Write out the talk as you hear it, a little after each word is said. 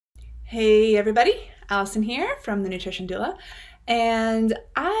Hey everybody, Allison here from the Nutrition Doula, and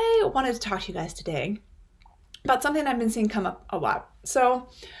I wanted to talk to you guys today about something I've been seeing come up a lot. So,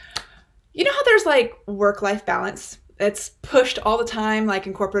 you know how there's like work-life balance? It's pushed all the time, like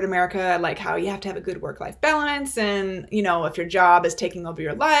in corporate America, like how you have to have a good work-life balance, and if your job is taking over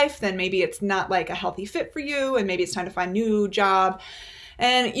your life, then maybe it's not like a healthy fit for you, and maybe it's time to find a new job.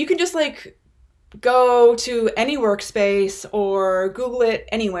 And you can just like go to any workspace or Google it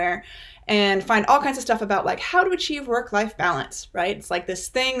anywhere and find all kinds of stuff about like how to achieve work-life balance, right? It's like this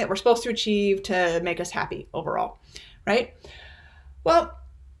thing that we're supposed to achieve to make us happy overall, right? Well,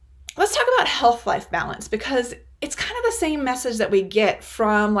 let's talk about health-life balance because it's kind of the same message that we get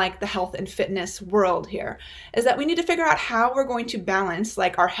from like the health and fitness world here, is that we need to figure out how we're going to balance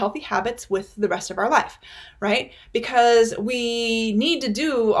like our healthy habits with the rest of our life, right? Because we need to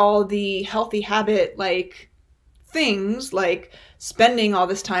do all the healthy habit like things like spending all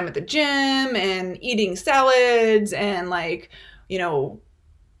this time at the gym and eating salads and like, I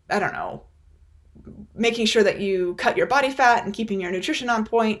don't know, making sure that you cut your body fat and keeping your nutrition on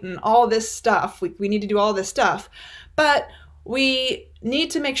point and all this stuff. We need to do all this stuff, but we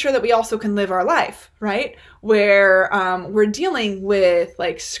need to make sure that we also can live our life, right? Where we're dealing with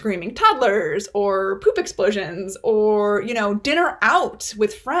like screaming toddlers or poop explosions or, dinner out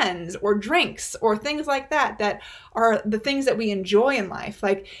with friends or drinks or things like that, that are the things that we enjoy in life.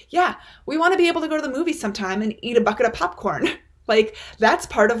 Like, yeah, we want to be able to go to the movies sometime and eat a bucket of popcorn. Like that's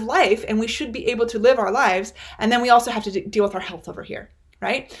part of life and we should be able to live our lives. And then we also have to deal with our health over here,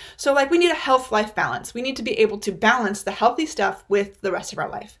 right? So like we need a health-life balance. We need to be able to balance the healthy stuff with the rest of our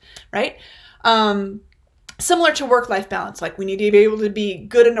life, right? Similar to work-life balance, like we need to be able to be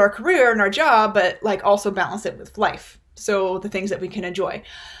good in our career and our job, but like also balance it with life. So the things that we can enjoy.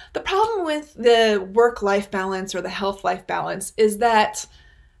 The problem with the work-life balance or the health-life balance is that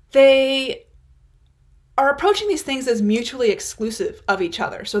they are approaching these things as mutually exclusive of each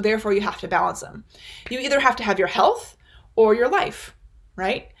other. So therefore you have to balance them. You either have to have your health or your life,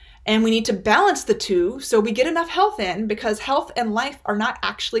 right? And we need to balance the two so we get enough health in, because health and life are not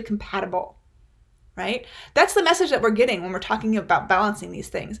actually compatible, right? That's the message that we're getting when we're talking about balancing these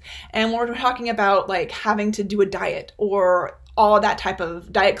things. And when we're talking about like having to do a diet or all that type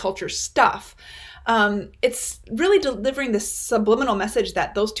of diet culture stuff, it's really delivering this subliminal message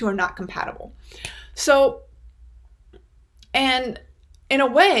that those two are not compatible. So, and in a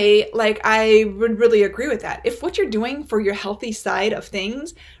way, like I would really agree with that. If what you're doing for your healthy side of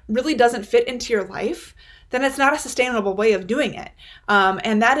things really doesn't fit into your life, then it's not a sustainable way of doing it.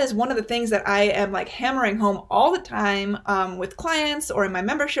 And that is one of the things that I am like hammering home all the time with clients or in my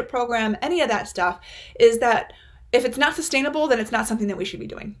membership program, any of that stuff, is that if it's not sustainable, then it's not something that we should be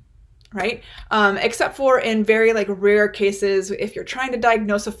doing. Right? Except for in very like rare cases, if you're trying to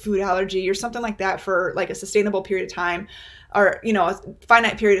diagnose a food allergy or something like that for like a sustainable period of time or, a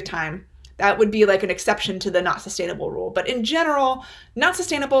finite period of time, that would be like an exception to the not sustainable rule. But in general, not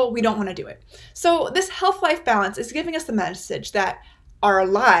sustainable, we don't want to do it. So this health-life balance is giving us the message that our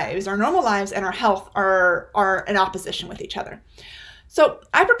lives, our normal lives and our health are in opposition with each other. So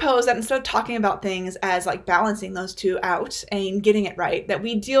I propose that instead of talking about things as like balancing those two out and getting it right, that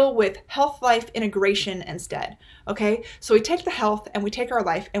we deal with health-life integration instead, okay? So we take the health and we take our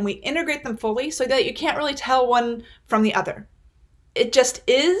life and we integrate them fully so that you can't really tell one from the other. It just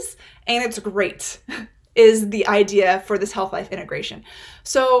is, and it's great. Is the idea for this health life integration.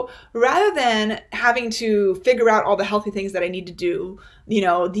 So rather than having to figure out all the healthy things that I need to do,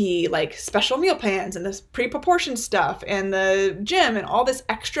 the like special meal plans and this pre-proportioned stuff and the gym and all this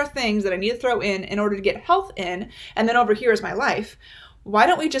extra things that I need to throw in order to get health in, and then over here is my life, why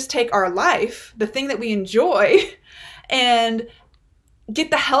don't we just take our life, the thing that we enjoy, and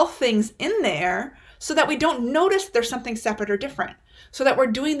get the health things in there so that we don't notice there's something separate or different, so that we're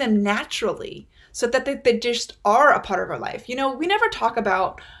doing them naturally, so that they just are a part of our life. We never talk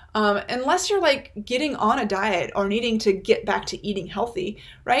about, unless you're like getting on a diet or needing to get back to eating healthy,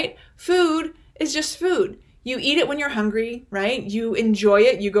 right? Food is just food. You eat it when you're hungry, right? You enjoy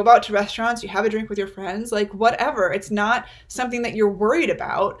it. You go out to restaurants, you have a drink with your friends, like whatever. It's not something that you're worried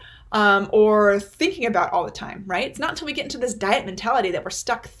about or thinking about all the time, right? It's not until we get into this diet mentality that we're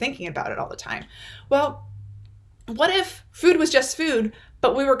stuck thinking about it all the time. Well, what if food was just food,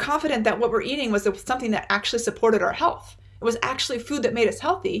 but we were confident that what we're eating was something that actually supported our health? It was actually food that made us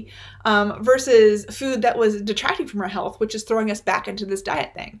healthy versus food that was detracting from our health, which is throwing us back into this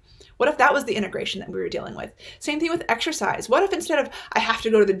diet thing. What if that was the integration that we were dealing with? Same thing with exercise. What if instead of I have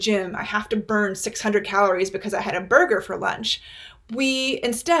to go to the gym, I have to burn 600 calories because I had a burger for lunch, we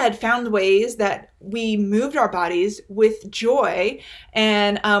instead found ways that we moved our bodies with joy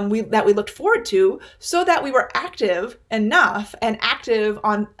and that we looked forward to, so that we were active enough and active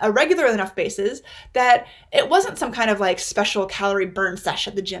on a regular enough basis that it wasn't some kind of like special calorie burn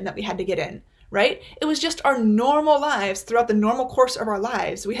session at the gym that we had to get in, right? It was just our normal lives throughout the normal course of our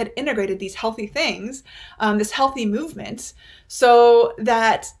lives. We had integrated these healthy things, this healthy movement, so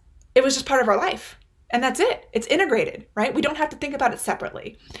that it was just part of our life. And that's it. It's integrated, right? We don't have to think about it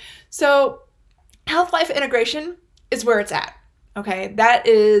separately. So health life integration is where it's at. Okay, that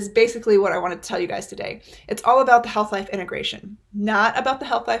is basically what I wanted to tell you guys today. It's all about the health life integration, not about the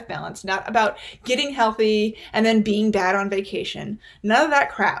health life balance, not about getting healthy and then being bad on vacation. None of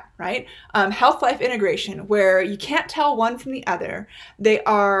that crap, right? Health life integration, where you can't tell one from the other. They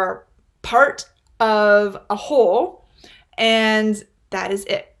are part of a whole, and that is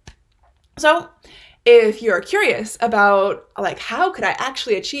it. So if you're curious about like how could I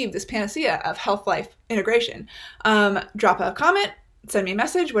actually achieve this panacea of health life integration, drop a comment, send me a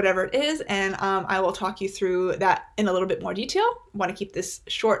message, whatever it is, and I will talk you through that in a little bit more detail. I want to keep this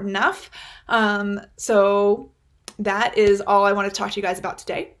short enough. So that is all I want to talk to you guys about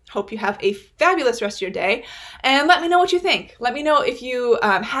today. Hope you have a fabulous rest of your day, and let me know what you think. Let me know if you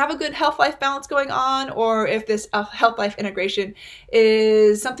have a good health life balance going on, or if this health life integration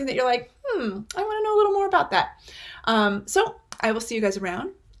is something that you're like, I want to know a little more about that. So I will see you guys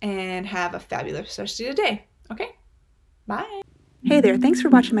around, and have a fabulous rest of your day. Okay, bye. Hey there, thanks for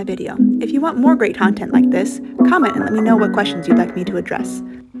watching my video. If you want more great content like this, comment and let me know what questions you'd like me to address.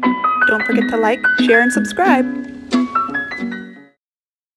 Don't forget to like, share, and subscribe.